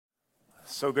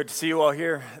So good to see you all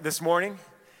here this morning,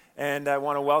 and I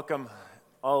want to welcome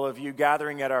all of you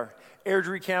gathering at our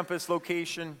Airdrie campus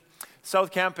location,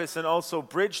 South Campus, and also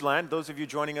Bridgeland, those of you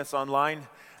joining us online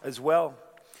as well.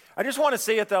 I just want to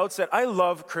say at the outset, I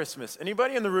love Christmas.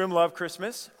 Anybody in the room love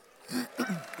Christmas?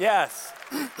 Yes.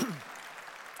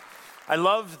 I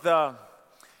love the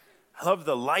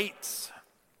lights.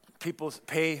 People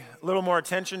pay a little more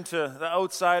attention to the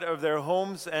outside of their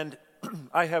homes, and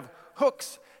I have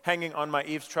hooks hanging on my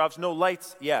eaves troughs. No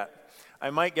lights yet.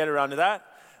 I might get around to that.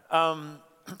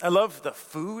 I love the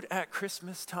food at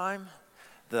Christmas time,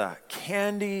 the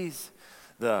candies,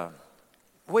 the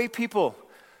way people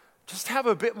just have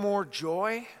a bit more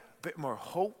joy, a bit more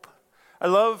hope. I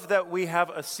love that we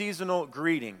have a seasonal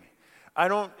greeting. I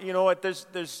don't,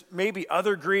 there's maybe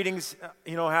other greetings,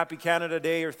 Happy Canada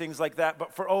Day or things like that,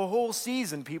 but for a whole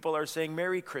season, people are saying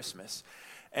Merry Christmas.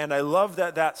 And I love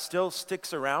that that still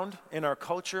sticks around in our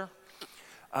culture.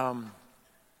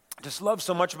 Just love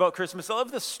so much about Christmas. I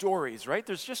love the stories, right?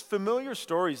 There's just familiar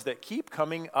stories that keep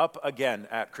coming up again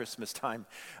at Christmas time.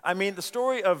 I mean, the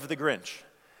story of the Grinch.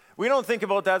 We don't think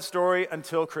about that story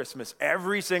until Christmas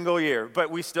every single year, but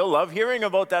we still love hearing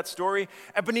about that story.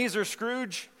 Ebenezer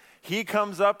Scrooge, he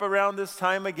comes up around this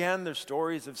time again. There's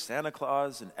stories of Santa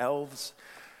Claus and elves.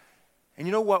 And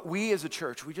you know what? We as a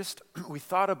church, we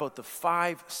thought about the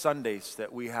 5 Sundays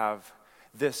that we have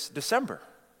this December.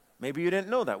 Maybe you didn't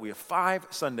know that. We have 5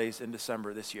 Sundays in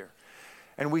December this year.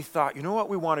 And we thought, you know what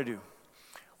we want to do?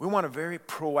 We want to very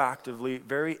proactively,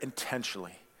 very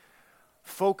intentionally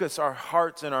focus our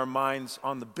hearts and our minds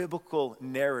on the biblical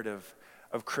narrative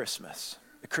of Christmas,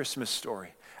 the Christmas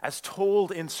story, as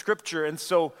told in Scripture. And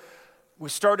so we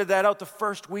started that out the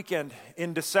first weekend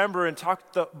in December and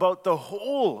talked about the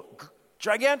whole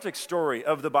gigantic story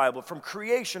of the Bible, from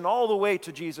creation all the way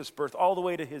to Jesus' birth, all the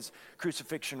way to his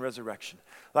crucifixion, resurrection.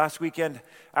 Last weekend,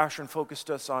 Ashton focused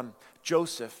us on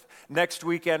Joseph. Next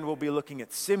weekend, we'll be looking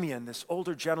at Simeon, this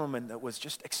older gentleman that was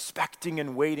just expecting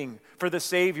and waiting for the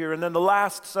Savior. And then the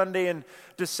last Sunday in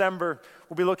December,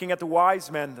 we'll be looking at the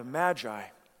wise men, the Magi,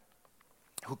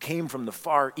 who came from the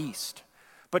far east.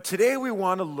 But today we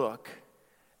want to look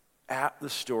at the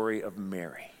story of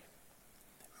Mary.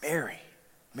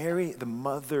 Mary, the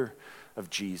mother of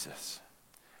Jesus.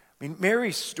 I mean,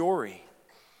 Mary's story,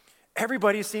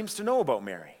 everybody seems to know about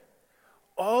Mary.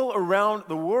 All around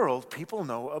the world, people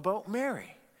know about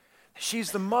Mary.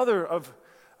 She's the mother of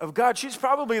God. She's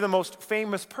probably the most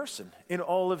famous person in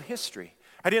all of history.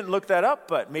 I didn't look that up,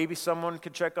 but maybe someone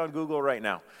could check on Google right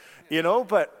now.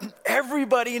 But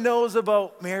everybody knows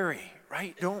about Mary,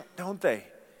 right? Don't they?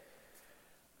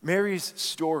 Mary's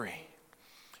story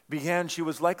began, she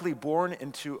was likely born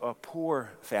into a poor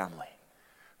family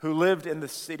who lived in the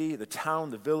city, the town,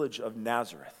 the village of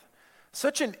Nazareth.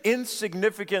 Such an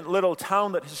insignificant little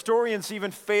town that historians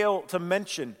even fail to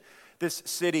mention this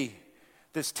city,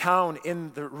 this town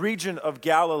in the region of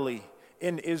Galilee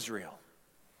in Israel.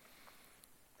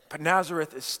 But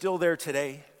Nazareth is still there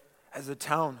today as a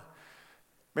town.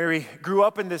 Mary grew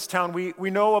up in this town. We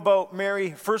know about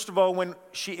Mary, first of all, when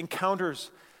she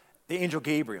encounters the angel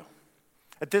Gabriel.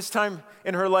 At this time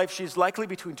in her life, she's likely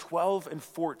between 12 and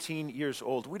 14 years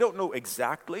old. We don't know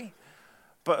exactly,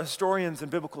 but historians and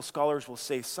biblical scholars will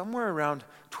say somewhere around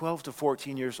 12 to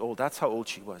 14 years old. That's how old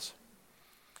she was.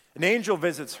 An angel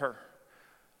visits her.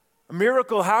 A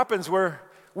miracle happens where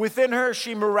within her,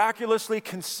 she miraculously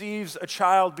conceives a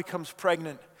child, becomes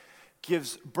pregnant,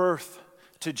 gives birth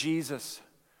to Jesus.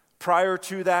 Prior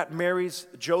to that, marries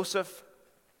Joseph.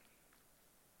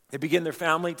 They begin their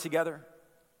family together.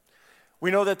 We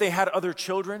know that they had other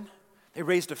children. They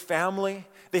raised a family.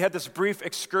 They had this brief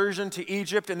excursion to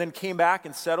Egypt and then came back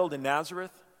and settled in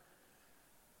Nazareth.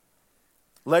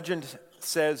 Legend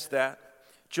says that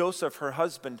Joseph, her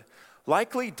husband,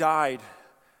 likely died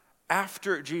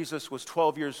after Jesus was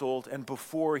 12 years old and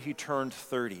before he turned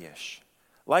 30-ish.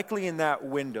 Likely in that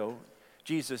window,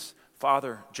 Jesus'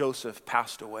 father, Joseph,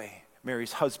 passed away.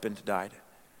 Mary's husband died.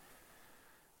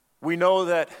 We know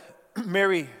that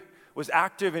Mary was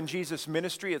active in Jesus'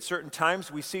 ministry at certain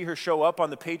times. We see her show up on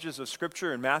the pages of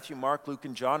Scripture in Matthew, Mark, Luke,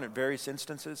 and John at various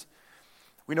instances.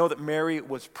 We know that Mary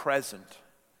was present,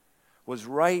 was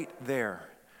right there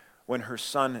when her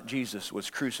son Jesus was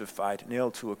crucified,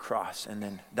 nailed to a cross, and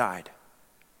then died.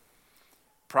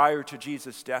 Prior to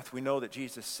Jesus' death, we know that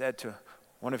Jesus said to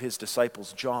one of his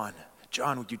disciples, John,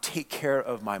 would you take care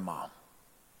of my mom?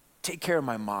 Take care of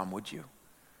my mom, would you?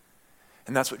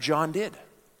 And that's what John did.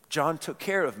 John took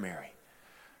care of Mary.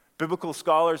 Biblical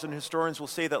scholars and historians will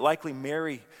say that likely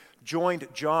Mary joined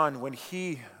John when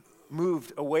he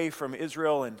moved away from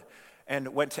Israel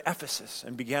and went to Ephesus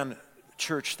and began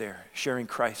church there, sharing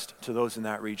Christ to those in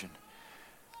that region.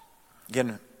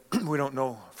 Again, we don't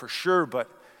know for sure, but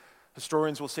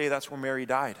historians will say that's where Mary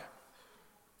died,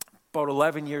 about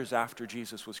 11 years after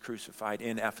Jesus was crucified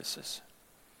in Ephesus.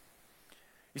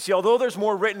 You see, although there's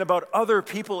more written about other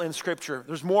people in Scripture,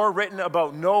 there's more written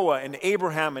about Noah and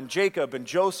Abraham and Jacob and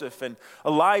Joseph and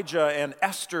Elijah and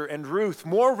Esther and Ruth,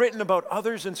 more written about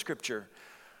others in Scripture.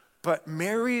 But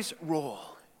Mary's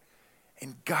role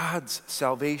in God's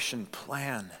salvation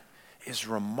plan is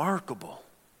remarkable,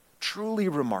 truly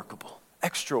remarkable,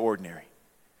 extraordinary.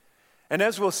 And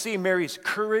as we'll see, Mary's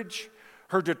courage,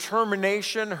 her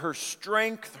determination, her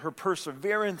strength, her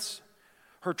perseverance,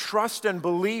 her trust and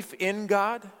belief in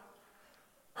God,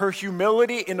 her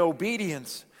humility in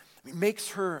obedience, makes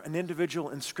her an individual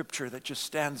in Scripture that just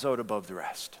stands out above the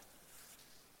rest.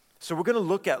 So we're going to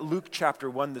look at Luke chapter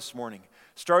 1 this morning,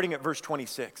 starting at verse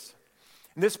 26.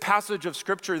 And this passage of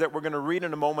Scripture that we're going to read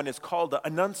in a moment is called the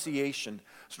Annunciation,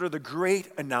 sort of the great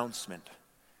announcement.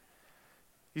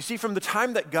 You see, from the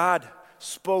time that God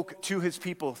spoke to his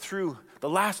people through the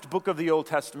last book of the Old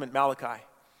Testament, Malachi,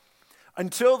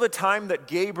 until the time that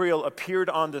Gabriel appeared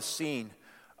on the scene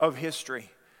of history,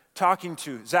 talking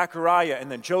to Zechariah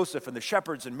and then Joseph and the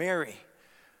shepherds and Mary,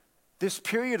 this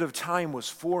period of time was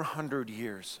 400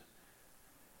 years.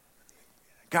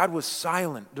 God was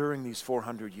silent during these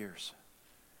 400 years,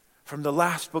 from the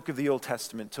last book of the Old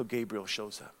Testament till Gabriel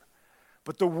shows up.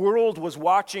 But the world was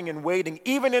watching and waiting.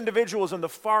 Even individuals in the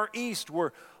Far East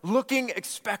were looking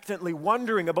expectantly,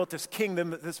 wondering about this king,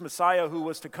 this Messiah who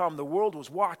was to come. The world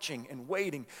was watching and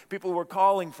waiting. People were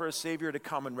calling for a Savior to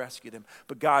come and rescue them,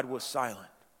 but God was silent.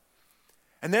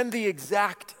 And then the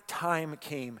exact time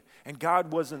came, and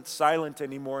God wasn't silent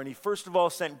anymore. And he first of all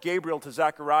sent Gabriel to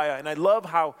Zechariah. And I love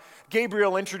how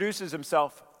Gabriel introduces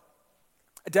himself,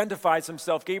 identifies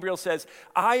himself. Gabriel says,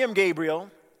 "I am Gabriel.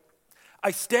 I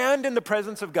stand in the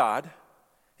presence of God,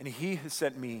 and he has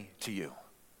sent me to you."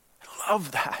 I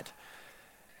love that.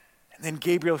 And then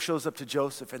Gabriel shows up to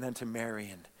Joseph and then to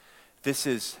Mary, and this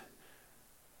is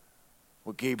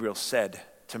what Gabriel said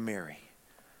to Mary.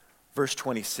 Verse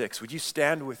 26. Would you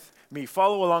stand with me?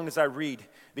 Follow along as I read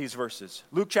these verses.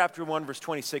 Luke chapter 1, verse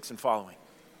 26 and following.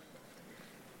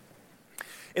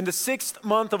 In the 6th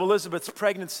month of Elizabeth's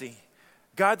pregnancy,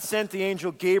 God sent the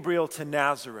angel Gabriel to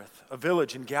Nazareth, a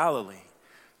village in Galilee,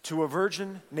 to a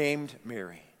virgin named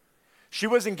Mary. She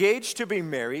was engaged to be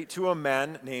married to a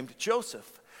man named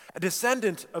Joseph, a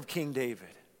descendant of King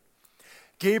David.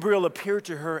 Gabriel appeared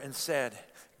to her and said,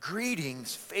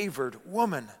 "Greetings, favored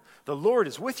woman, the Lord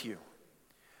is with you."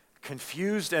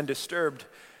 Confused and disturbed,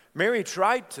 Mary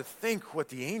tried to think what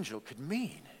the angel could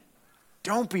mean.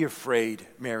 "Don't be afraid,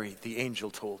 Mary," the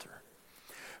angel told her,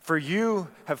 "for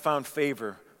you have found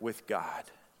favor with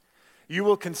God. You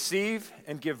will conceive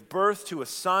and give birth to a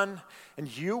son, and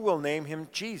you will name him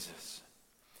Jesus.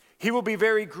 He will be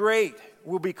very great,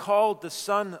 will be called the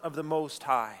Son of the Most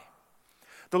High.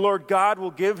 The Lord God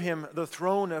will give him the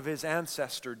throne of his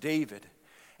ancestor David,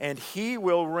 and he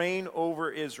will reign over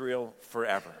Israel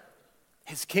forever.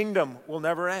 His kingdom will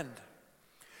never end."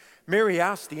 Mary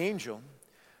asked the angel,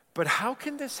 "But how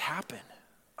can this happen?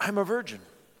 I'm a virgin."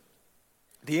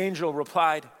 The angel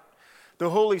replied, "The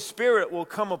Holy Spirit will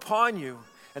come upon you,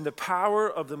 and the power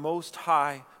of the Most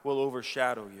High will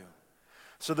overshadow you.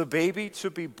 So the baby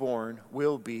to be born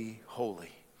will be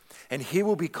holy, and he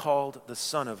will be called the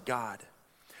Son of God.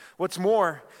 What's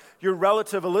more, your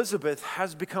relative Elizabeth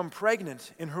has become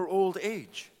pregnant in her old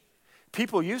age.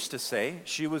 People used to say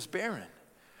she was barren,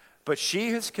 but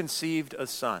she has conceived a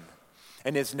son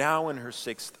and is now in her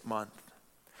 6th month.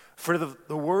 For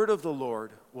the word of the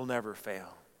Lord will never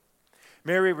fail."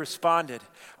 Mary responded,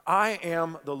 "I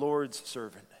am the Lord's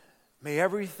servant. May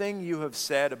everything you have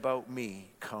said about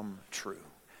me come true."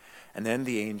 And then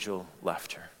the angel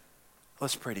left her.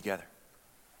 Let's pray together.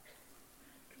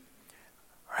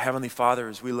 Our Heavenly Father,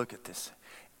 as we look at this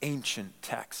ancient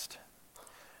text,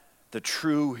 the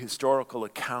true historical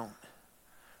account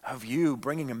of you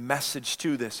bringing a message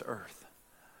to this earth,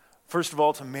 first of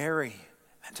all to Mary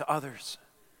and to others,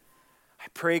 I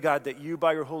pray, God, that you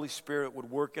by your Holy Spirit would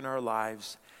work in our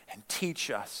lives and teach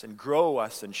us and grow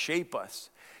us and shape us.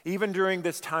 Even during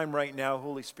this time right now,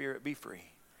 Holy Spirit, be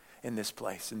free in this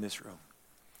place, in this room.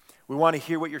 We want to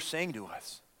hear what you're saying to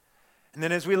us. And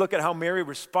then as we look at how Mary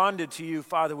responded to you,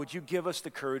 Father, would you give us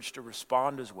the courage to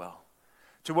respond as well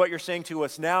to what you're saying to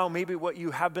us now, maybe what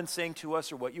you have been saying to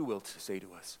us or what you will say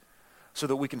to us, so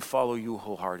that we can follow you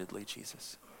wholeheartedly,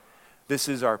 Jesus. This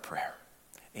is our prayer.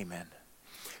 Amen.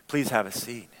 Please have a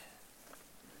seat.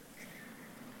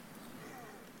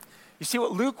 You see,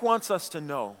 what Luke wants us to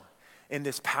know in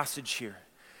this passage here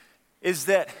is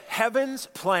that heaven's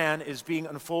plan is being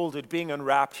unfolded, being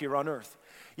unwrapped here on earth.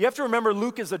 You have to remember,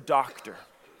 Luke is a doctor.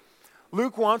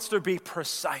 Luke wants to be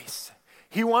precise.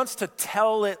 He wants to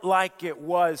tell it like it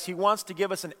was. He wants to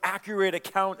give us an accurate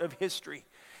account of history.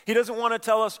 He doesn't want to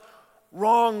tell us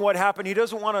wrong what happened. He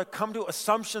doesn't want to come to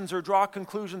assumptions or draw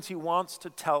conclusions. He wants to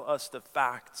tell us the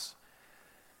facts.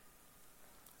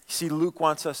 You see, Luke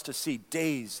wants us to see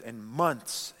days and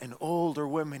months and older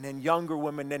women and younger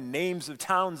women and names of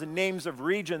towns and names of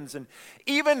regions, and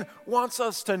even wants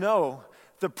us to know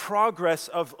the progress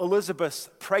of Elizabeth's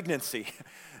pregnancy,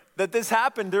 that this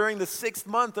happened during the 6th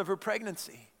month of her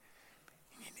pregnancy.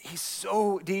 He's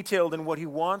so detailed, and what he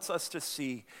wants us to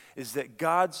see is that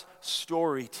God's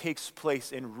story takes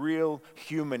place in real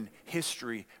human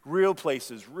history, real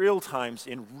places, real times,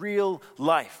 in real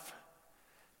life.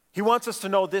 He wants us to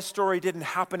know this story didn't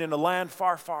happen in a land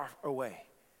far, far away.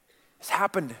 It's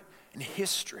happened in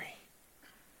history.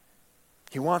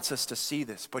 He wants us to see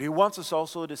this, but he wants us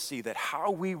also to see that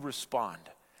how we respond,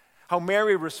 how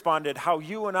Mary responded, how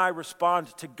you and I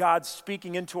respond to God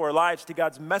speaking into our lives, to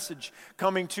God's message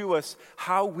coming to us,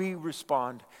 how we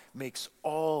respond makes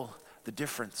all the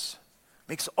difference.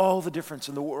 Makes all the difference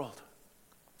in the world.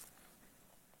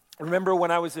 I remember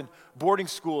when I was in boarding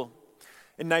school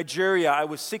in Nigeria, I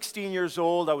was 16 years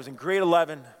old, I was in grade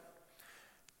 11,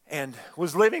 and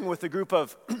was living with a group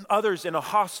of others in a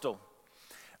hostel,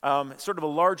 sort of a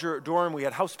larger dorm. We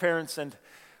had house parents, and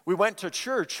we went to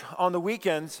church on the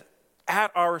weekends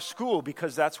at our school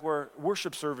because that's where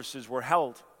worship services were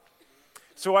held.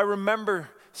 So I remember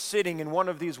sitting in one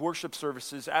of these worship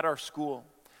services at our school,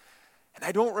 and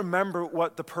I don't remember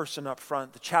what the person up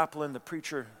front, the chaplain, the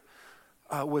preacher,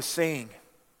 was saying.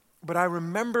 But I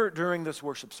remember during this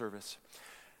worship service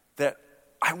that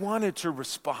I wanted to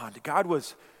respond. God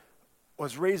was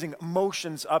raising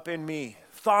emotions up in me,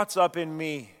 thoughts up in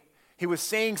me. He was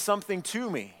saying something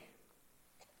to me.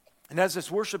 And as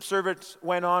this worship service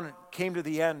went on, came to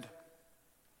the end,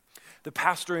 the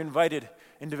pastor invited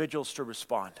individuals to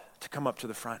respond, to come up to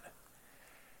the front.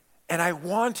 And I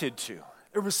wanted to.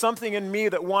 There was something in me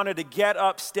that wanted to get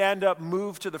up, stand up,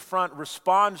 move to the front,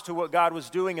 respond to what God was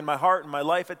doing in my heart and my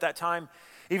life at that time.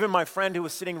 Even my friend who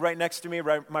was sitting right next to me,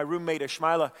 my roommate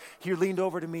Ishmaela, he leaned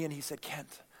over to me and he said, "Kent,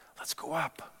 let's go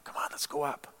up. Come on, let's go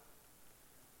up."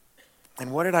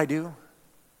 And what did I do?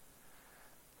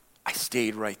 I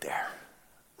stayed right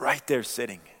there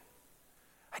sitting.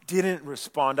 I didn't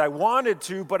respond. I wanted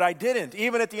to, but I didn't.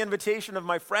 Even at the invitation of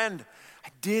my friend, I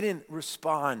didn't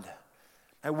respond.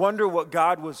 I wonder what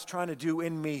God was trying to do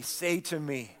in me, say to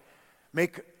me,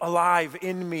 make alive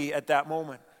in me at that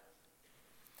moment.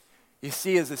 You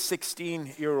see, as a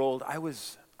 16-year-old, I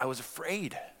was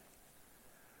afraid.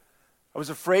 I was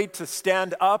afraid to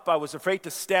stand up. I was afraid to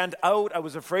stand out. I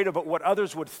was afraid about what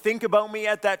others would think about me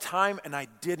at that time, and I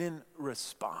didn't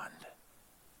respond.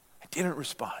 I didn't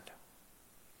respond.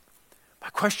 My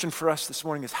question for us this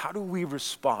morning is, how do we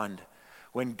respond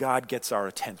when God gets our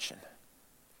attention?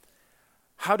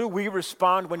 How do we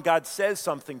respond when God says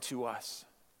something to us?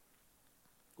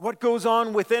 What goes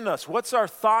on within us? What's our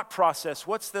thought process?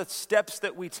 What's the steps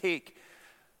that we take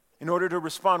in order to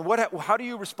respond? How do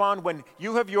you respond when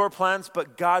you have your plans,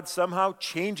 but God somehow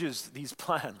changes these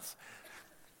plans?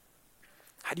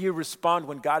 How do you respond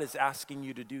when God is asking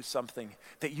you to do something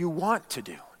that you want to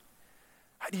do?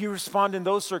 How do you respond in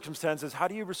those circumstances? How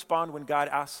do you respond when God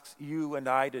asks you and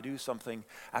I to do something,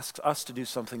 asks us to do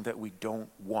something that we don't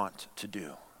want to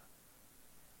do?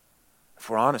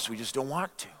 If we're honest, we just don't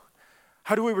want to.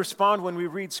 How do we respond when we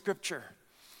read Scripture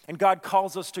and God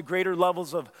calls us to greater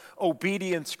levels of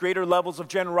obedience, greater levels of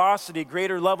generosity,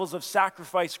 greater levels of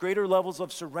sacrifice, greater levels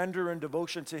of surrender and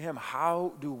devotion to Him?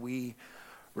 How do we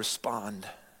respond?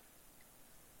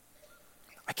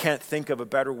 I can't think of a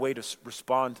better way to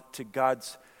respond to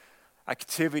God's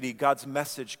activity, God's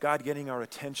message, God getting our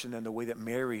attention than the way that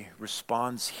Mary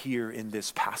responds here in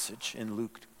this passage in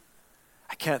Luke.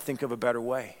 I can't think of a better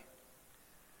way.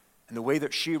 And the way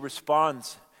that she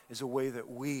responds is a way that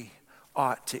we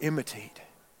ought to imitate.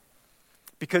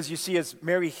 Because you see, as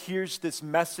Mary hears this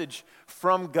message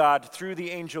from God through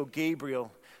the angel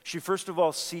Gabriel, she first of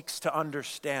all seeks to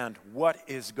understand what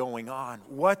is going on,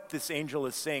 what this angel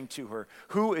is saying to her,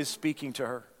 who is speaking to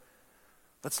her.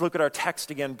 Let's look at our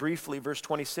text again briefly, verse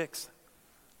 26.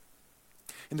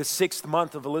 In the 6th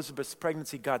month of Elizabeth's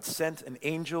pregnancy, God sent an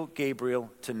angel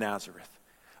Gabriel to Nazareth,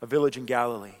 a village in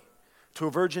Galilee, to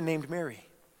a virgin named Mary.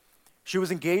 She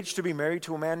was engaged to be married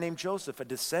to a man named Joseph, a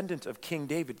descendant of King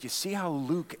David. You see how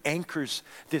Luke anchors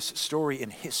this story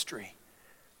in history.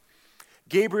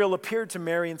 Gabriel appeared to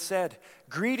Mary and said,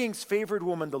 "Greetings, favored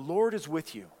woman, the Lord is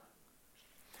with you."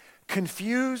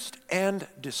 Confused and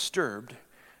disturbed,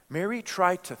 Mary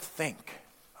tried to think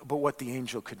about what the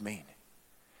angel could mean.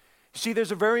 You see,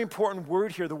 there's a very important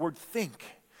word here, the word think.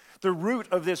 The root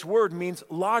of this word means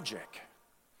logic.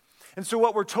 And so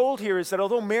what we're told here is that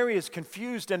although Mary is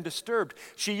confused and disturbed,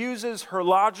 she uses her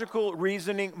logical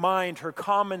reasoning mind, her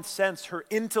common sense, her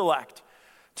intellect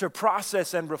to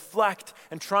process and reflect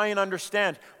and try and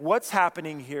understand what's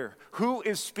happening here. Who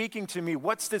is speaking to me?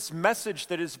 What's this message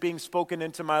that is being spoken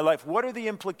into my life? What are the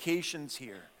implications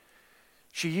here?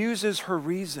 She uses her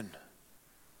reason.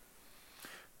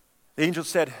 The angel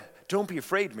said, "Don't be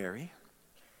afraid, Mary."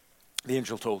 The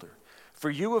angel told her, "For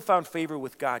you have found favor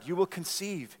with God. You will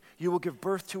conceive. You will give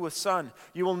birth to a son.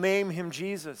 You will name him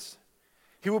Jesus.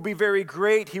 He will be very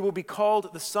great. He will be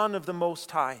called the Son of the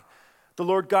Most High. The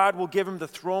Lord God will give him the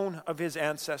throne of his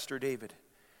ancestor David,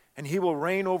 and he will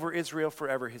reign over Israel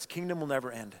forever. His kingdom will never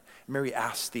end." Mary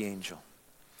asked the angel,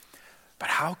 "But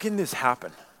how can this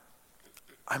happen?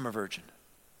 I'm a virgin."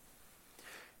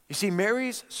 You see,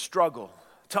 Mary's struggle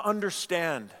to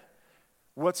understand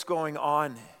what's going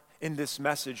on in this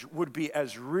message would be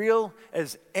as real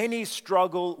as any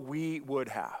struggle we would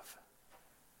have.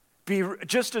 Be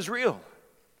just as real.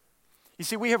 You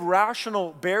see, we have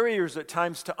rational barriers at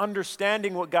times to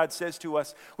understanding what God says to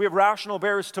us. We have rational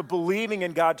barriers to believing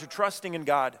in God, to trusting in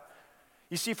God.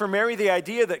 You see, for Mary, the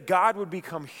idea that God would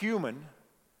become human,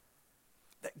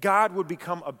 that God would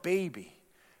become a baby,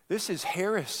 this is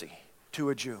heresy to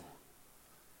a Jew.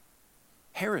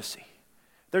 Heresy.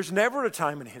 There's never a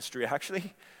time in history,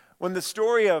 actually, when the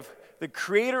story of the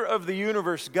creator of the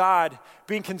universe, God,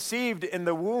 being conceived in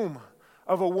the womb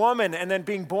of a woman and then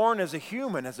being born as a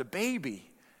human, as a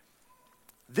baby.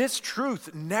 This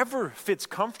truth never fits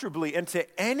comfortably into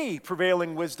any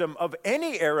prevailing wisdom of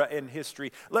any era in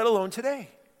history, let alone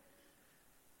today.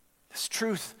 This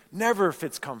truth never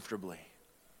fits comfortably.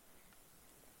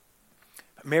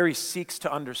 But Mary seeks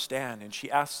to understand, and she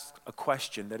asks a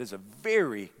question that is a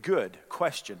very good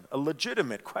question, a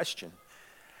legitimate question.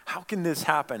 How can this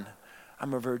happen?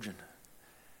 I'm a virgin.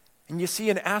 And you see,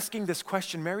 in asking this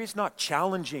question, Mary's not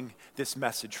challenging this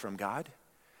message from God.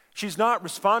 She's not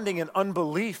responding in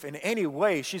unbelief in any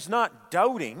way. She's not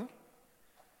doubting.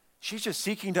 She's just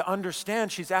seeking to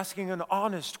understand. She's asking an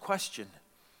honest question.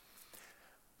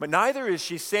 But neither is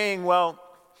she saying, "Well,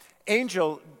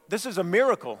 angel, this is a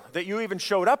miracle that you even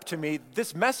showed up to me.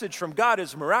 This message from God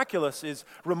is miraculous, is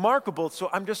remarkable, so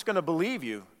I'm just going to believe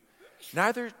you."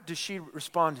 Neither does she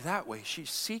respond that way. She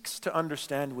seeks to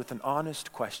understand with an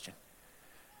honest question.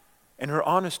 And her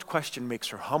honest question makes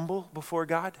her humble before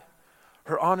God.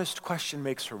 Her honest question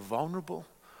makes her vulnerable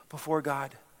before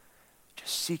God.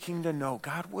 Just seeking to know,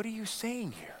 God, what are you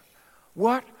saying here?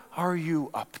 What are you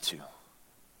up to?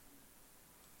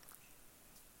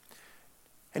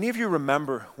 Any of you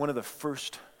remember one of the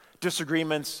first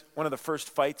disagreements, one of the first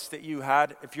fights that you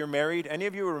had? If you're married, any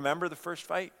of you remember the first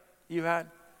fight you had?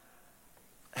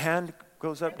 Hand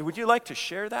goes up. Would you like to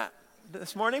share that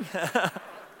this morning?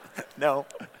 No.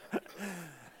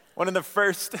 One of the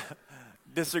first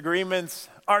disagreements,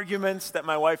 arguments that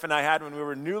my wife and I had when we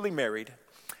were newly married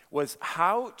was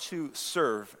how to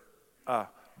serve a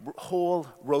whole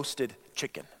roasted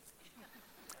chicken.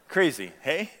 Crazy,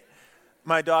 hey?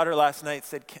 My daughter last night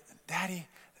said, "Daddy,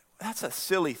 that's a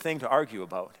silly thing to argue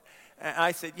about." And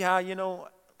I said, "Yeah, you know,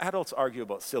 adults argue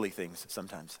about silly things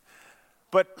sometimes."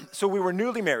 But so we were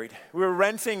newly married. We were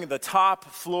renting the top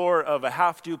floor of a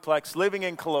half duplex, living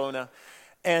in Kelowna.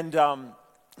 And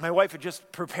my wife had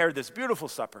just prepared this beautiful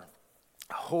supper,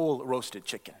 a whole roasted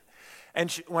chicken.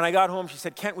 And when I got home, she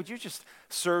said, "Kent, would you just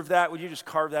serve that? Would you just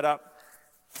carve that up?"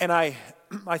 And I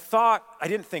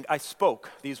spoke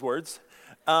these words.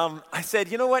 I said,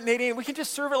 "You know what, Nadine, we can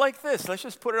just serve it like this. Let's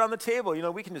just put it on the table. You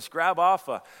know, we can just grab off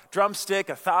a drumstick,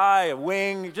 a thigh, a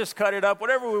wing, just cut it up,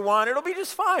 whatever we want. It'll be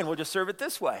just fine. We'll just serve it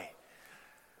this way."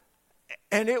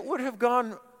 And it would have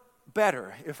gone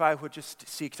better if I would just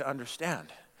seek to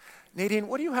understand. "Nadine,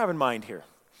 what do you have in mind here?"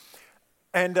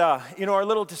 And, our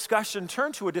little discussion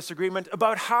turned to a disagreement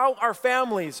about how our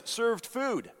families served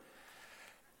food.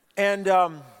 And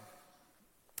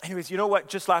anyways, you know what?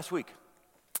 Just last week,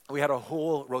 we had a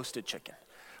whole roasted chicken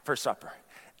for supper.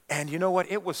 And you know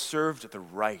what? It was served the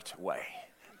right way,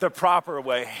 the proper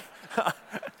way.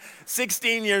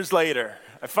 16 years later,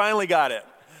 I finally got it.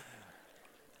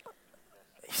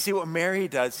 You see, what Mary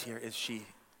does here is she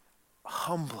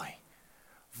humbly,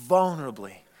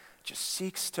 vulnerably, just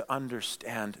seeks to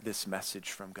understand this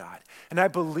message from God. And I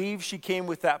believe she came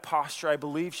with that posture. I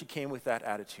believe she came with that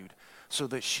attitude so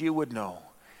that she would know,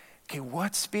 okay,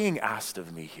 what's being asked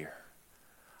of me here?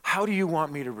 How do you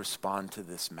want me to respond to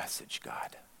this message,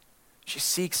 God? She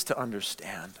seeks to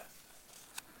understand.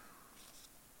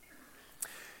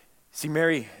 See,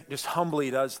 Mary just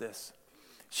humbly does this.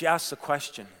 She asks a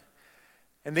question.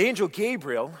 And the angel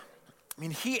Gabriel,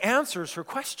 he answers her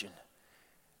question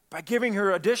by giving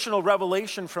her additional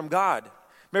revelation from God.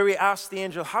 Mary asked the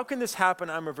angel, "How can this happen?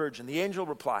 I'm a virgin." The angel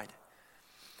replied,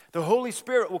 "The Holy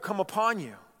Spirit will come upon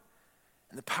you,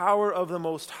 and the power of the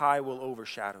Most High will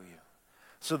overshadow you.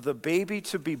 So the baby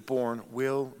to be born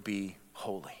will be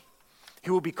holy. He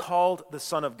will be called the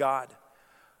Son of God.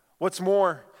 What's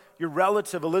more, your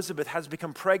relative Elizabeth has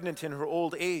become pregnant in her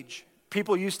old age.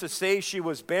 People used to say she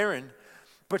was barren,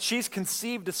 but she's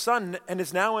conceived a son and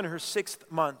is now in her 6th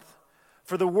month.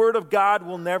 For the word of God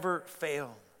will never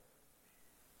fail."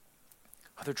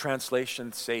 Other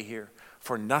translations say here,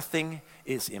 "For nothing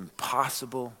is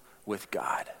impossible with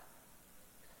God."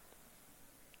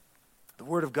 The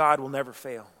word of God will never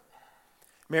fail.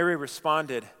 Mary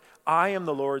responded, "I am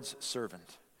the Lord's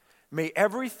servant. May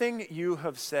everything you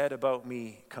have said about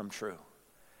me come true."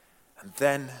 And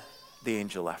then the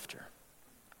angel left her.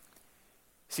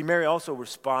 See, Mary also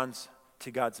responds to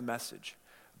God's message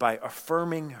by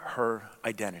affirming her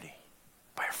identity.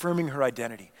 By affirming her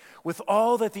identity. With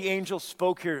all that the angel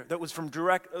spoke here that was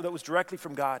directly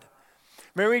from God,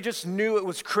 Mary just knew it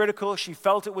was critical. She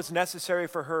felt it was necessary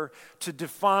for her to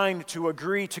define, to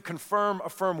agree, to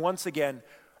affirm once again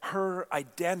her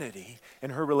identity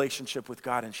in her relationship with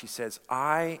God. And she says,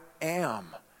 "I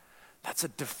am." That's a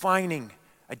defining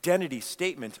identity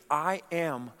statement. I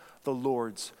am the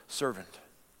Lord's servant.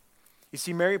 You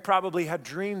see, Mary probably had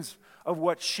dreams of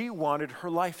what she wanted her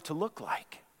life to look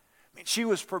like. She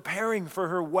was preparing for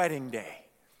her wedding day,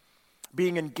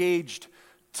 being engaged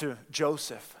to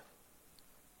Joseph.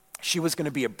 She was going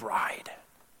to be a bride.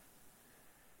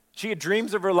 She had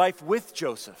dreams of her life with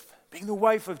Joseph, being the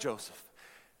wife of Joseph.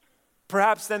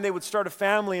 Perhaps then they would start a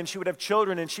family and she would have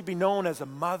children and she'd be known as a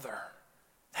mother.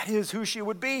 That is who she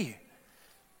would be.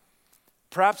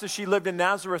 Perhaps as she lived in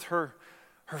Nazareth, her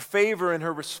favor and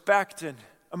her respect and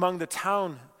among the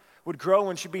town would grow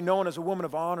and she'd be known as a woman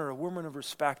of honor, a woman of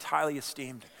respect, highly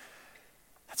esteemed.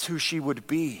 That's who she would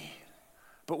be.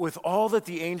 But with all that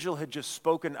the angel had just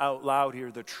spoken out loud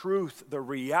here, the truth, the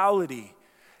reality,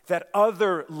 that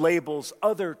other labels,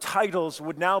 other titles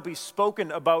would now be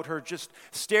spoken about her, just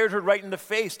stared her right in the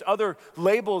face. Other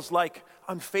labels like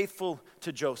unfaithful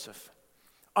to Joseph,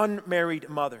 unmarried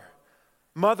mother,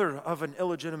 mother of an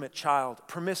illegitimate child,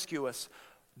 promiscuous,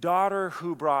 daughter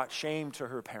who brought shame to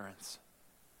her parents.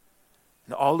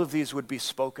 And all of these would be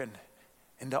spoken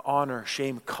in the honor,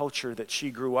 shame culture that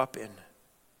she grew up in.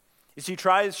 You see,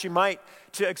 try as she might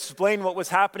to explain what was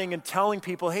happening and telling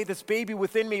people, "Hey, this baby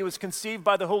within me was conceived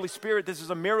by the Holy Spirit. This is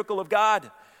a miracle of God."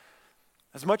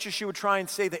 As much as she would try and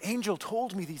say, "The angel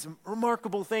told me these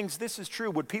remarkable things, this is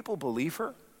true," would people believe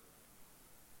her?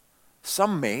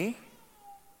 Some may,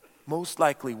 most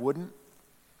likely wouldn't.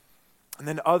 And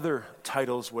then other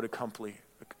titles would accompany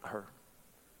her.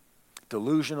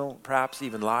 Delusional, perhaps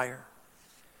even liar.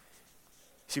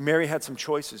 See, Mary had some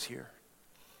choices here.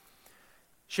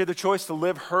 She had the choice to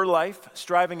live her life,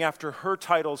 striving after her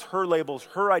titles, her labels,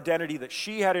 her identity that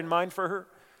she had in mind for her.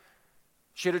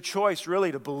 She had a choice,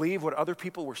 really, to believe what other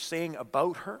people were saying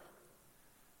about her,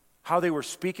 how they were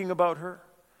speaking about her,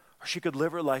 or she could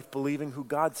live her life believing who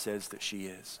God says that she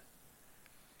is.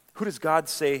 Who does God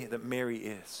say that Mary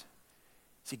is?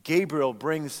 See, Gabriel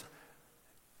brings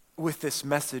with this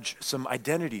message some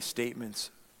identity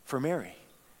statements for Mary.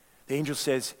 The angel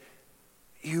says,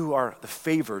 "You are the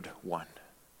favored one."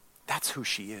 That's who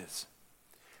she is.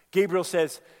 Gabriel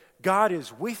says, "God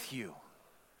is with you."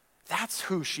 That's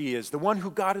who she is, the one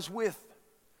who God is with.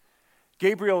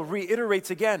 Gabriel reiterates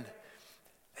again,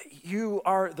 "You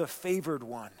are the favored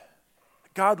one."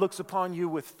 God looks upon you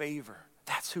with favor.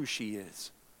 That's who she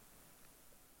is.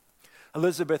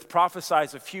 Elizabeth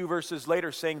prophesies a few verses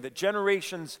later saying that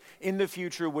generations in the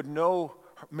future would know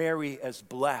Mary as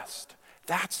blessed.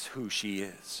 That's who she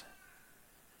is.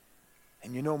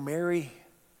 And you know, Mary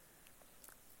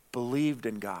believed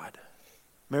in God.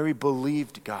 Mary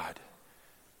believed God.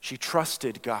 She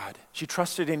trusted God. She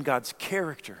trusted in God's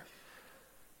character.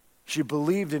 She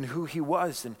believed in who he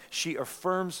was, and she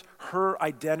affirms her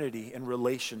identity in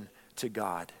relation to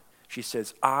God. She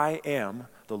says, "I am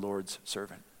the Lord's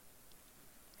servant."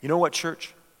 You know what,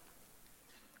 church?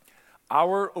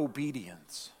 Our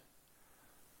obedience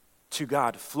to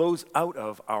God flows out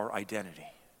of our identity.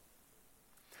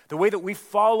 The way that we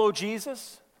follow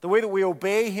Jesus, the way that we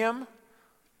obey him,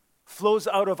 flows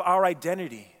out of our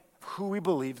identity, who we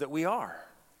believe that we are.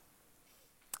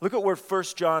 Look at what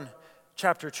 1 John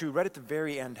chapter 2, right at the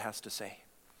very end, has to say.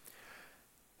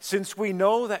 Since we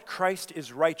know that Christ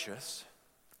is righteous,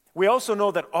 we also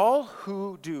know that all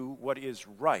who do what is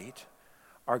right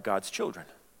are God's children.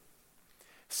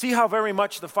 See how very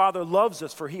much the Father loves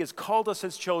us, for he has called us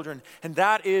his children, and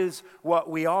that is what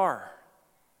we are.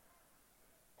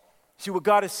 See, what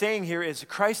God is saying here is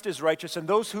Christ is righteous, and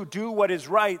those who do what is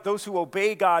right, those who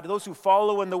obey God, those who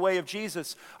follow in the way of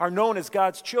Jesus are known as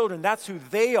God's children. That's who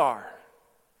they are.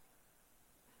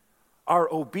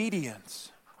 Our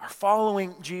obedience, our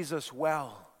following Jesus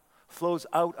well, flows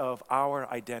out of our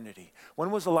identity.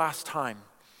 When was the last time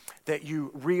that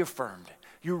you reaffirmed,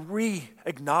 you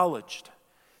re-acknowledged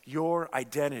your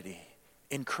identity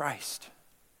in Christ?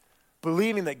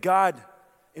 Believing that God,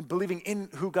 and believing in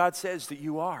who God says that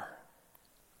you are.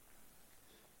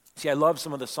 See, I love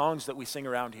some of the songs that we sing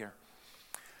around here.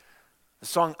 The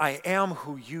song, I am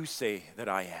who you say that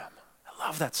I am. I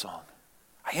love that song.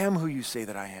 I am who you say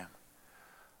that I am.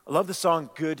 I love the song,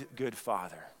 Good, Good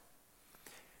Father.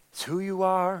 It's who you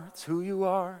are,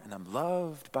 and I'm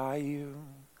loved by you.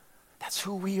 That's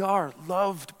who we are,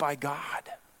 loved by God.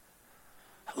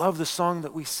 I love the song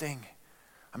that we sing.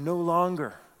 I'm no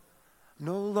longer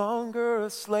a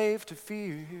slave to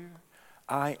fear.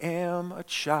 I am a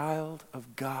child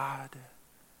of God.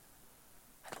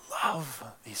 I love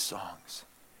these songs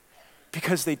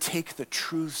because they take the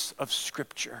truths of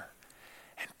Scripture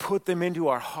and put them into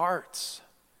our hearts.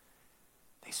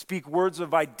 They speak words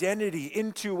of identity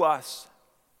into us.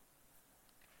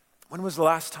 When was the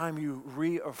last time you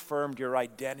reaffirmed your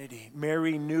identity?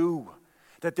 Mary knew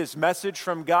that this message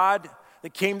from God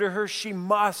that came to her, she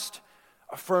must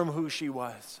affirm who she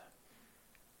was.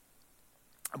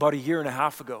 About a year and a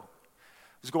half ago,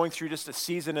 I was going through just a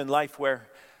season in life where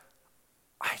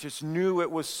I just knew it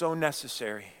was so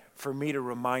necessary for me to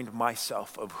remind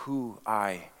myself of who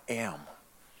I am.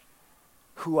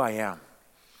 Who I am.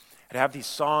 I'd have these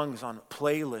songs on a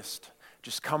playlist,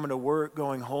 just coming to work,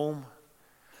 going home,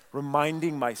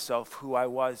 reminding myself who I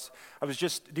was. I was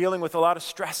just dealing with a lot of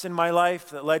stress in my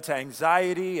life that led to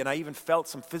anxiety, and I even felt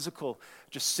some physical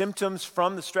just symptoms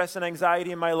from the stress and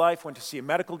anxiety in my life. Went to see a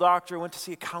medical doctor, went to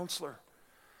see a counselor,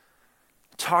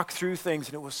 talked through things,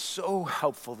 and it was so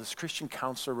helpful. This Christian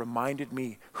counselor reminded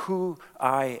me who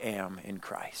I am in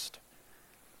Christ.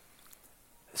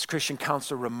 This Christian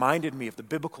counselor reminded me of the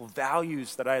biblical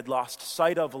values that I had lost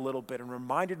sight of a little bit, and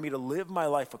reminded me to live my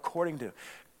life according to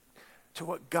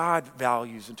what God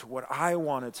values and to what I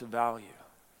wanted to value.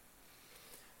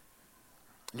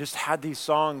 And just had these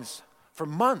songs for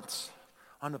months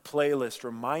on a playlist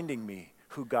reminding me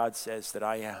who God says that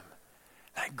I am.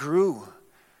 And I grew.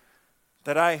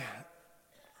 That I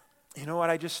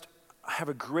have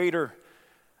a greater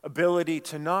ability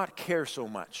to not care so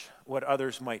much what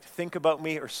others might think about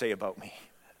me or say about me.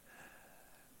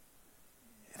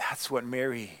 That's what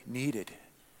Mary needed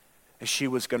as she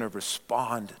was going to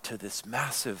respond to this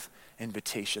massive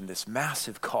invitation, this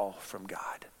massive call from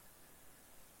God.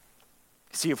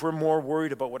 See, if we're more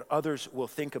worried about what others will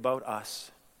think about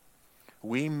us,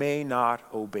 we may not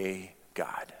obey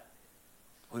God.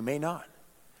 We may not.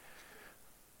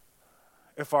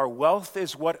 If our wealth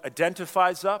is what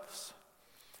identifies us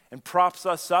and props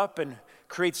us up and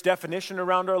creates definition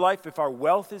around our life, if our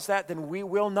wealth is that, then we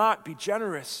will not be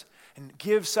generous and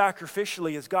give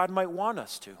sacrificially as God might want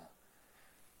us to.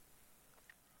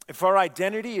 If our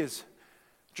identity is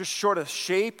just sort of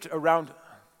shaped around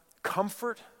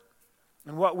comfort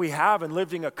and what we have and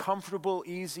living a comfortable,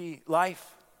 easy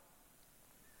life,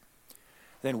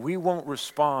 then we won't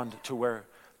respond to where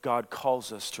God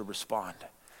calls us to respond.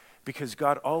 Because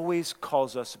God always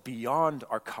calls us beyond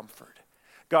our comfort.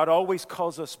 God always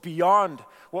calls us beyond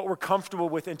what we're comfortable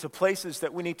with into places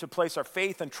that we need to place our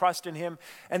faith and trust in Him.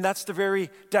 And that's the very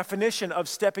definition of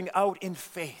stepping out in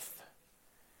faith.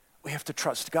 We have to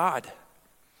trust God.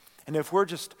 And if we're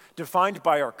just defined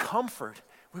by our comfort,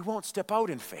 we won't step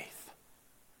out in faith.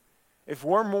 If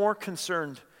we're more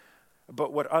concerned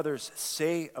about what others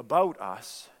say about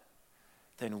us,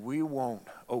 then we won't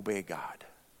obey God.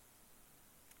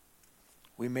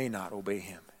 We may not obey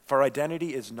Him. If our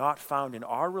identity is not found in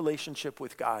our relationship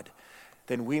with God,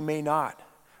 then we may not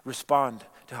respond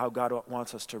to how God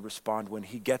wants us to respond when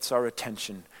He gets our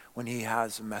attention, when He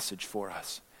has a message for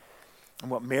us. And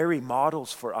what Mary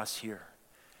models for us here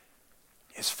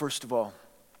is, first of all,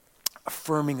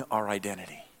 affirming our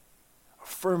identity,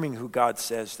 affirming who God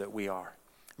says that we are.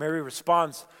 Mary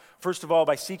responds, first of all,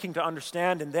 by seeking to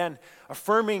understand and then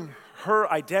affirming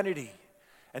her identity.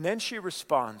 And then she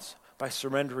responds by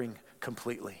surrendering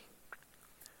completely.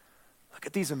 Look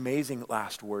at these amazing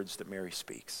last words that Mary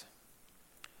speaks.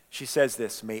 She says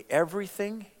this, "May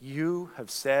everything you have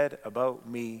said about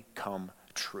me come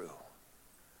true."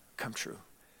 come true.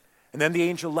 And then the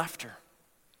angel left her.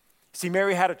 See,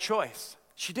 Mary had a choice.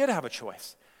 She did have a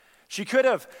choice. She could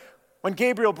have, when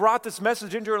Gabriel brought this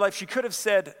message into her life, she could have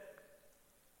said,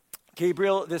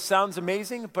 Gabriel, this sounds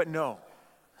amazing, but no.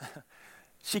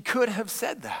 She could have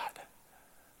said that.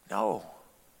 No.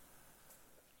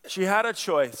 She had a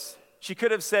choice. She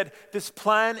could have said, this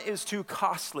plan is too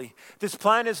costly. This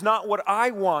plan is not what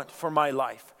I want for my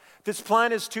life. This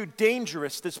plan is too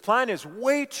dangerous. This plan is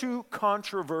way too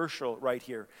controversial right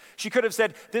here. She could have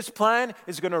said, this plan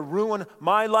is going to ruin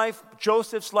my life,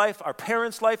 Joseph's life, our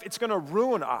parents' life. It's going to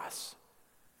ruin us.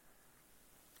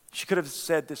 She could have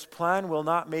said, this plan will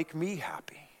not make me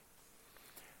happy.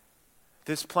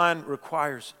 This plan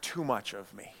requires too much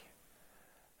of me.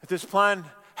 This plan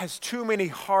has too many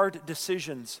hard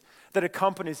decisions that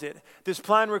accompanies it. This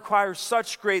plan requires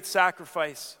such great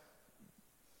sacrifice.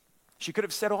 She could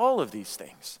have said all of these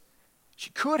things.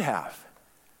 She could have.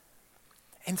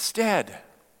 Instead,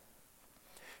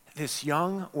 this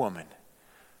young woman,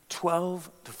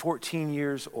 12 to 14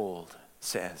 years old,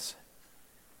 says,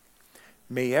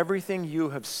 may everything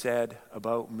you have said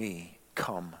about me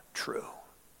come true.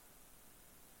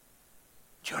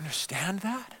 Do you understand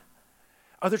that?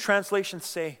 Other translations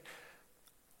say,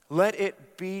 let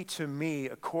it be to me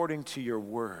according to your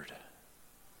word.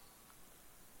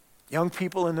 Young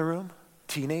people in the room,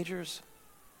 teenagers,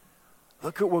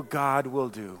 look at what God will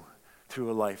do through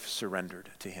a life surrendered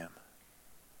to him.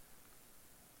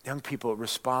 Young people,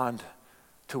 respond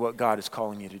to what God is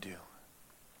calling you to do.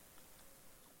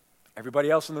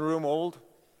 Everybody else in the room, old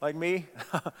like me,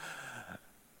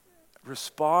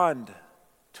 respond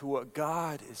to what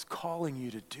God is calling you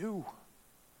to do.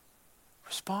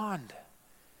 Respond.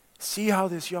 See how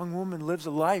this young woman lives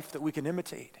a life that we can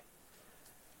imitate.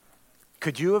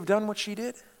 Could you have done what she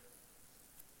did?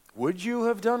 Would you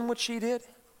have done what she did?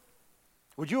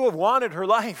 Would you have wanted her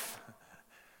life?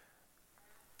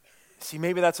 See,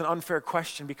 maybe that's an unfair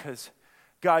question because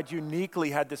God uniquely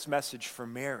had this message for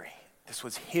Mary. This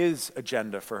was his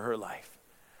agenda for her life.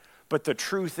 But the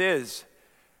truth is,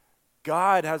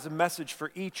 God has a message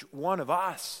for each one of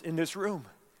us in this room.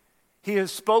 He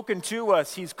has spoken to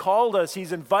us. He's called us.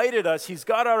 He's invited us. He's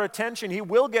got our attention. He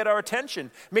will get our attention.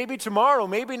 Maybe tomorrow,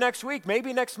 maybe next week,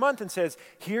 maybe next month, and says,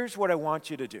 here's what I want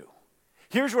you to do.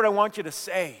 Here's what I want you to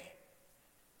say.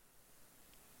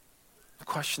 The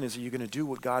question is, are you going to do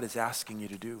what God is asking you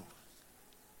to do?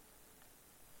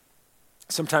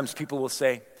 Sometimes people will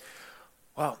say,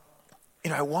 well,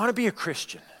 I want to be a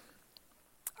Christian.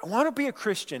 I want to be a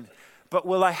Christian, but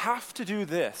will I have to do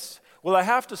this? Will I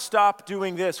have to stop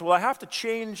doing this? Will I have to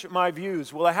change my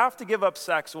views? Will I have to give up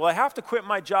sex? Will I have to quit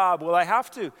my job? Will I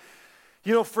have to,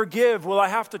 forgive? Will I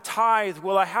have to tithe?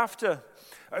 Will I have to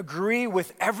agree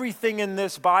with everything in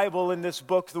this Bible, in this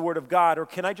book, the Word of God? Or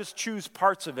can I just choose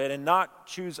parts of it and not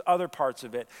choose other parts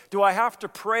of it? Do I have to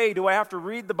pray? Do I have to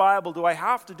read the Bible? Do I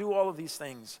have to do all of these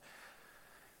things?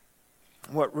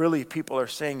 What really people are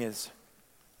saying is,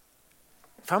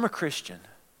 if I'm a Christian,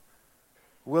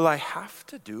 will I have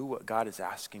to do what God is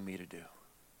asking me to do?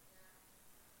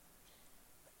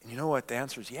 And you know what? The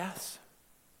answer is yes.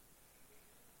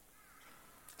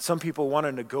 Some people want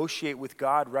to negotiate with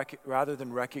God rather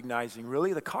than recognizing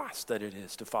really the cost that it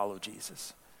is to follow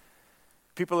Jesus.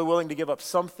 People are willing to give up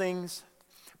some things,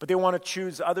 but they want to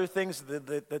choose other things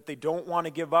that they don't want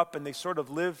to give up, and they sort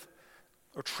of live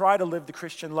or try to live the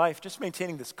Christian life, just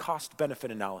maintaining this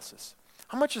cost-benefit analysis.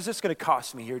 How much is this going to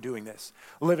cost me here doing this,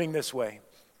 living this way?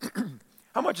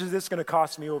 How much is this going to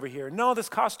cost me over here? No, this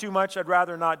costs too much. I'd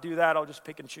rather not do that. I'll just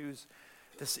pick and choose.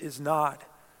 This is not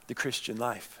the Christian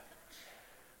life.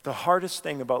 The hardest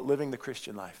thing about living the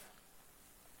Christian life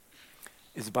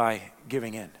is by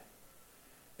giving in,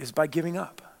 is by giving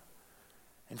up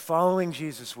and following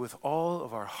Jesus with all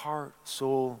of our heart,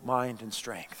 soul, mind, and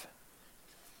strength.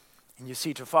 And you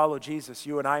see, to follow Jesus,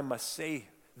 you and I must say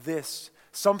this,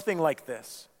 something like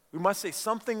this. We must say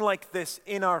something like this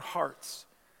in our hearts.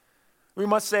 We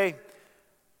must say,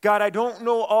 God, I don't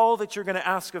know all that you're going to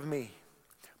ask of me,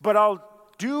 but I'll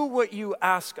do what you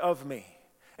ask of me.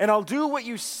 And I'll do what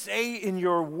you say in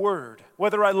your word,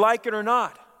 whether I like it or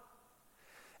not.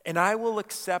 And I will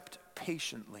accept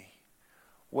patiently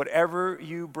whatever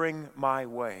you bring my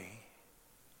way.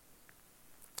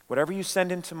 Whatever you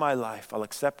send into my life, I'll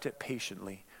accept it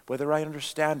patiently, whether I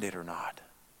understand it or not.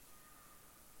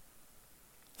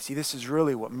 See, this is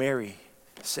really what Mary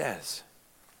says.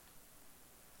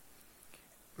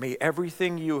 May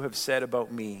everything you have said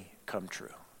about me come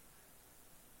true.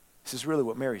 This is really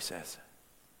what Mary says.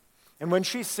 And when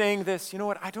she's saying this, you know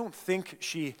what? I don't think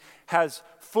she has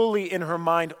fully in her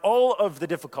mind all of the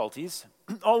difficulties,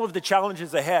 all of the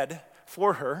challenges ahead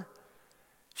for her.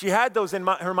 She had those in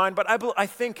her mind, but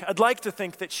I'd like to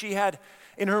think that she had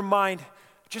in her mind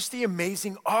just the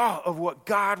amazing awe of what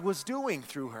God was doing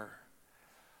through her.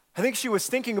 I think she was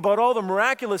thinking about all the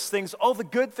miraculous things, all the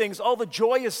good things, all the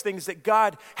joyous things that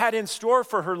God had in store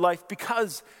for her life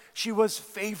because she was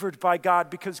favored by God,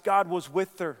 because God was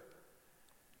with her.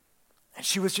 And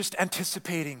she was just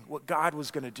anticipating what God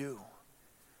was going to do.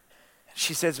 And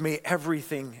she says, may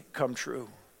everything come true.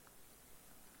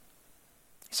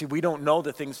 See, we don't know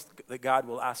the things that God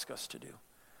will ask us to do.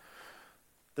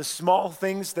 The small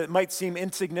things that might seem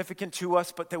insignificant to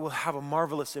us, but that will have a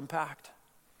marvelous impact.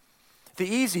 The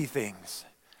easy things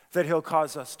that he'll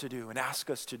cause us to do and ask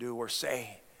us to do or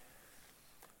say.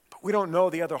 But we don't know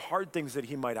the other hard things that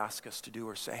he might ask us to do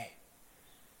or say.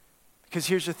 Because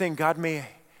here's the thing, God may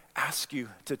ask you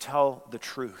to tell the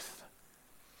truth.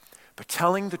 But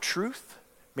telling the truth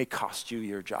may cost you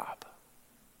your job.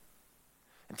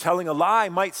 And telling a lie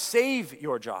might save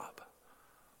your job.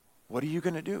 What are you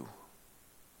going to do?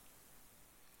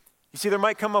 You see, there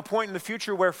might come a point in the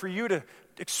future where for you to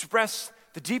express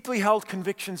the deeply held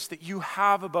convictions that you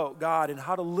have about God and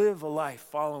how to live a life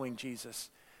following Jesus,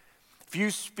 if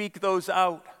you speak those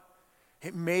out,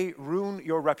 it may ruin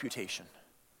your reputation.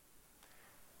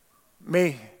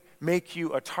 May make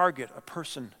you a target, a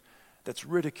person that's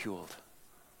ridiculed.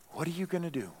 What are you going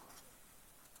to do?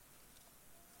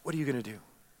 What are you going to do?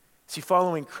 See,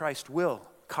 following Christ will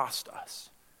cost us.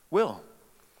 Will.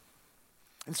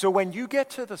 And so when you get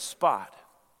to the spot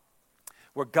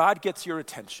where God gets your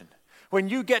attention, when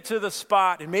you get to the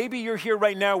spot, and maybe you're here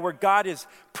right now where God is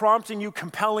prompting you,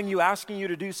 compelling you, asking you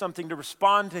to do something, to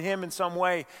respond to him in some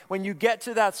way, when you get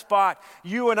to that spot,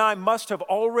 you and I must have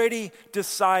already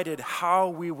decided how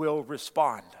we will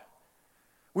respond.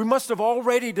 We must have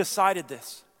already decided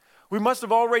this. We must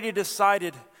have already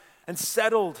decided and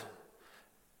settled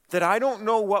that I don't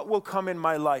know what will come in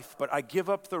my life, but I give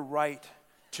up the right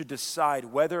to decide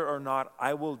whether or not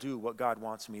I will do what God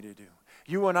wants me to do.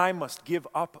 You and I must give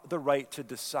up the right to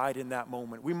decide in that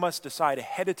moment. We must decide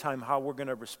ahead of time how we're going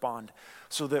to respond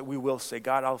so that we will say,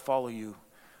 God, I'll follow you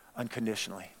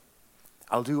unconditionally.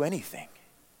 I'll do anything.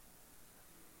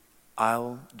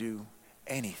 I'll do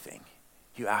anything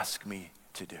you ask me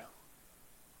to do.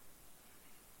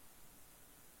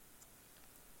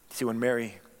 See, when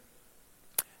Mary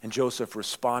and Joseph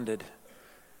responded,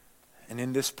 and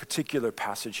in this particular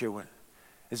passage here,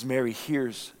 as Mary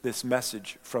hears this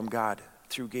message from God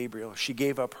through Gabriel, she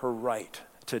gave up her right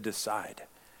to decide.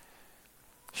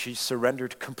 She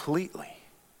surrendered completely.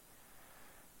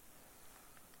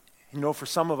 You know, for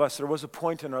some of us, there was a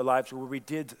point in our lives where we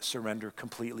did surrender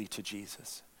completely to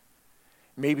Jesus.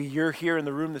 Maybe you're here in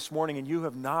the room this morning and you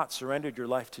have not surrendered your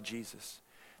life to Jesus.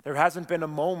 There hasn't been a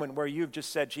moment where you've just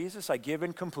said, Jesus, I give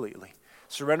in completely.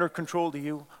 Surrender control to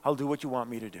you. I'll do what you want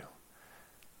me to do.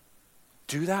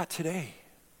 Do that today.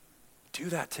 Do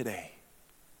that today.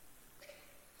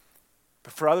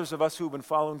 But for others of us who've been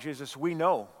following Jesus, we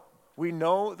know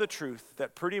the truth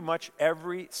that pretty much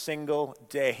every single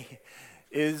day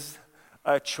is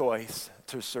a choice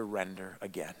to surrender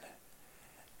again.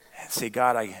 And say,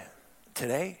 God,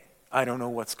 today, I don't know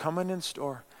what's coming in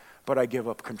store, but I give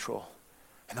up control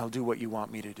and I'll do what you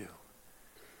want me to do.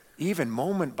 Even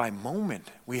moment by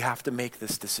moment, we have to make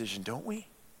this decision, don't we?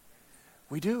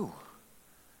 We do.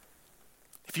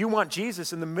 If you want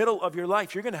Jesus in the middle of your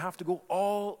life, you're going to have to go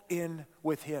all in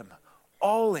with him.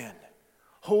 All in,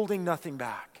 holding nothing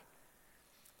back.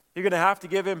 You're going to have to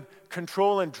give him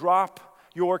control and drop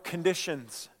your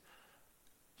conditions.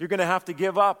 You're going to have to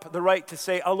give up the right to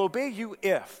say, I'll obey you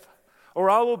if, or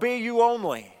I'll obey you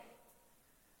only.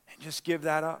 And just give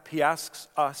that up. He asks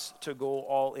us to go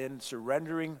all in,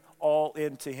 surrendering all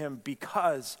in to him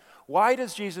because, why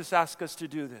does Jesus ask us to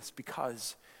do this?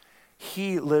 Because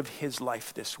he lived his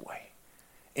life this way,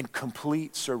 in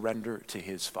complete surrender to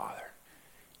his Father.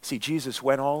 See, Jesus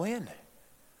went all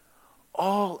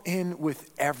in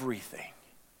with everything.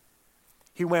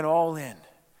 He went all in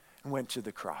and went to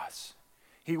the cross.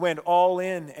 He went all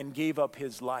in and gave up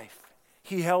his life.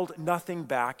 He held nothing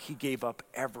back. He gave up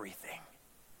everything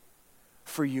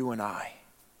for you and I.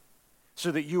 So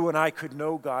that you and I could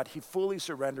know God, he fully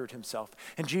surrendered himself.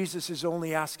 And Jesus is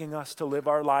only asking us to live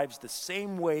our lives the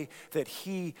same way that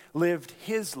he lived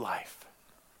his life.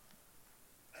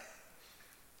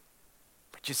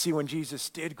 But you see, when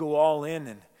Jesus did go all in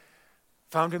and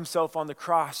found himself on the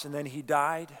cross and then he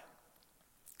died,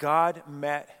 God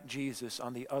met Jesus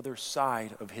on the other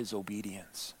side of his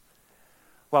obedience.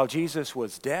 While Jesus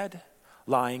was dead,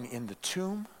 lying in the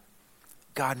tomb,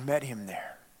 God met him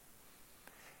there.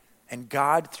 And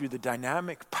God, through the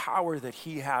dynamic power that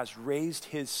he has, raised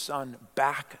his son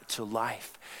back to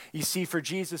life. You see, for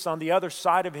Jesus, on the other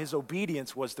side of his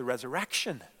obedience was the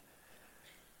resurrection.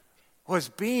 Was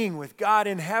being with God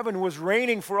in heaven, was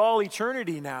reigning for all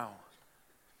eternity now.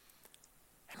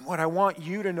 And what I want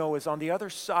you to know is on the other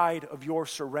side of your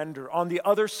surrender, on the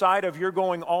other side of your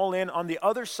going all in, on the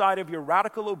other side of your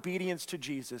radical obedience to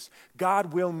Jesus,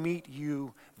 God will meet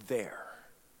you there.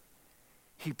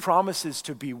 He promises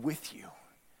to be with you.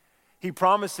 He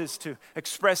promises to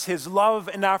express his love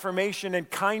and affirmation and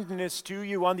kindness to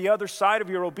you. On the other side of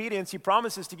your obedience, he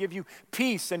promises to give you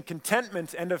peace and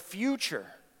contentment and a future.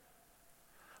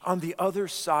 On the other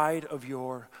side of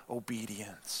your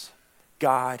obedience,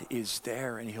 God is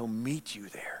there and he'll meet you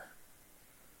there.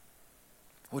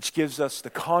 Which gives us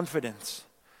the confidence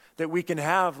that we can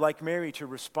have, like Mary, to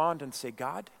respond and say,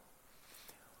 God,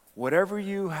 whatever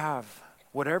you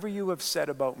have said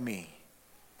about me,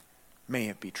 may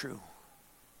it be true.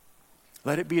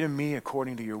 Let it be to me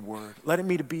according to your word. Let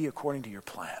it be according to your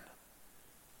plan.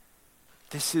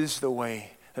 This is the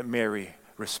way that Mary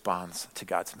responds to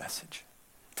God's message,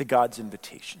 to God's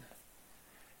invitation.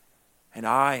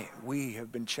 And we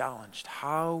have been challenged.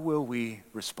 How will we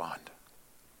respond?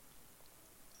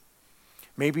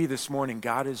 Maybe this morning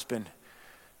God has been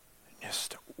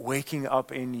just waking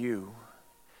up in you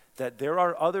that there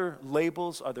are other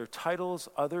labels, other titles,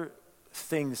 other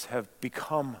things have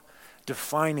become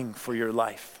defining for your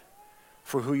life,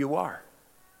 for who you are.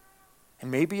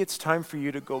 And maybe it's time for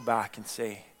you to go back and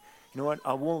say, you know what,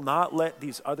 I will not let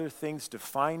these other things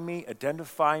define me,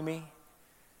 identify me,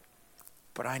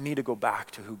 but I need to go back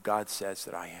to who God says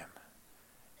that I am.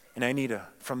 And I need to,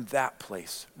 from that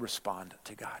place, respond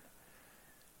to God.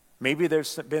 Maybe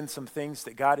there's been some things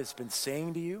that God has been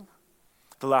saying to you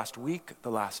the last week, the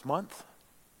last month,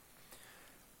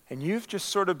 and you've just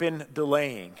sort of been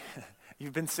delaying.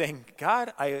 You've been saying,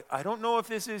 God, I don't know if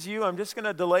this is you. I'm just going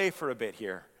to delay for a bit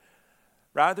here.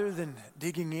 Rather than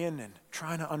digging in and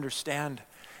trying to understand,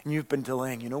 and you've been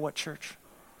delaying. You know what, church?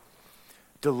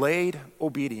 Delayed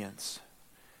obedience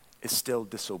is still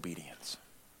disobedience.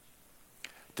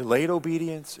 Delayed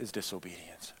obedience is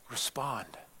disobedience. Respond.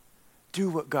 Do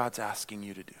what God's asking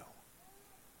you to do.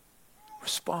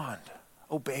 Respond.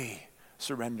 Obey,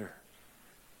 surrender.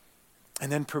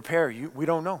 And then prepare. We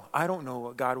don't know. I don't know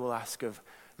what God will ask of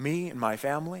me and my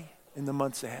family in the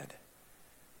months ahead.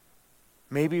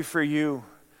 Maybe for you,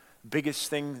 biggest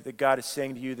thing that God is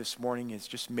saying to you this morning is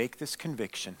just make this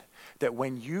conviction that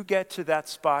when you get to that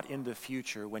spot in the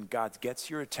future, when God gets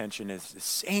your attention, is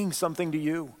saying something to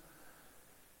you,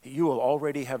 you will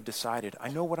already have decided, I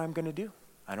know what I'm going to do.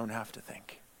 I don't have to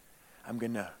think. I'm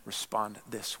going to respond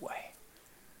this way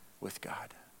with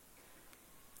God.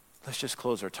 Let's just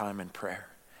close our time in prayer.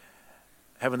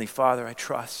 Heavenly Father, I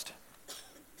trust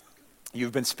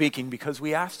you've been speaking because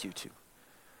we asked you to.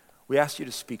 We asked you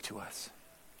to speak to us.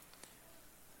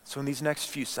 So in these next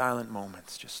few silent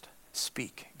moments, just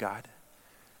speak, God.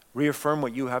 Reaffirm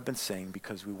what you have been saying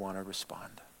because we want to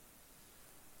respond.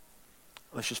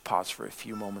 Let's just pause for a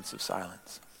few moments of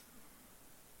silence.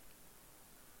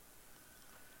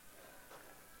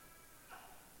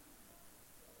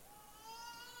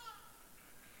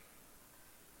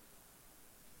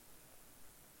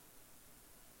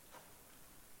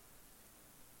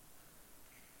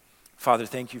 Father,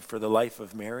 thank you for the life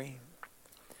of Mary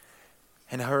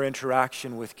and her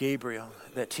interaction with Gabriel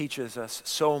that teaches us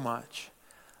so much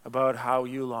about how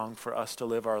you long for us to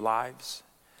live our lives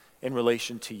in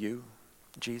relation to you,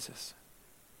 Jesus.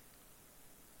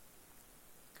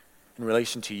 In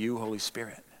relation to you, Holy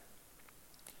Spirit.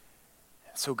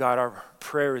 So God, our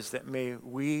prayer is that may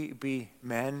we be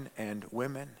men and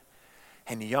women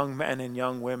and young men and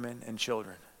young women and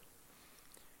children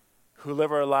who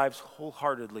live our lives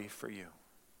wholeheartedly for you,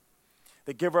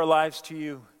 that give our lives to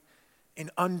you in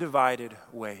undivided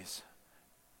ways.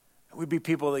 We'd be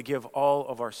people that give all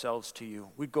of ourselves to you.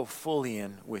 We'd go fully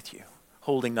in with you,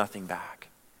 holding nothing back.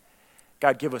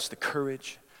 God, give us the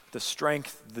courage, the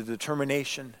strength, the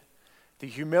determination, the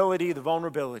humility, the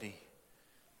vulnerability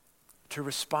to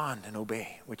respond and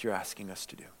obey what you're asking us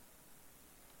to do.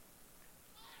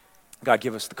 God,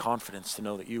 give us the confidence to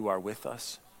know that you are with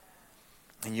us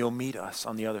and you'll meet us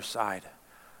on the other side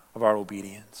of our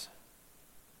obedience.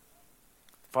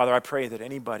 Father, I pray that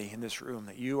anybody in this room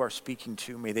that you are speaking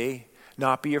to, may they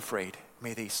not be afraid.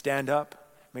 May they stand up.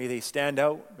 May they stand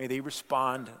out. May they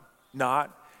respond,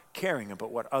 not caring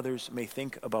about what others may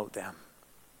think about them.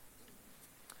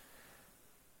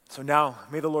 So now,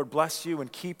 may the Lord bless you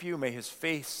and keep you. May his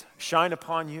face shine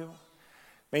upon you.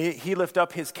 May he lift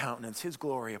up his countenance, his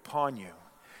glory upon you,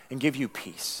 and give you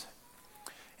peace.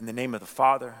 In the name of the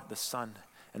Father, the Son,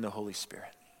 and the Holy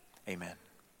Spirit. Amen.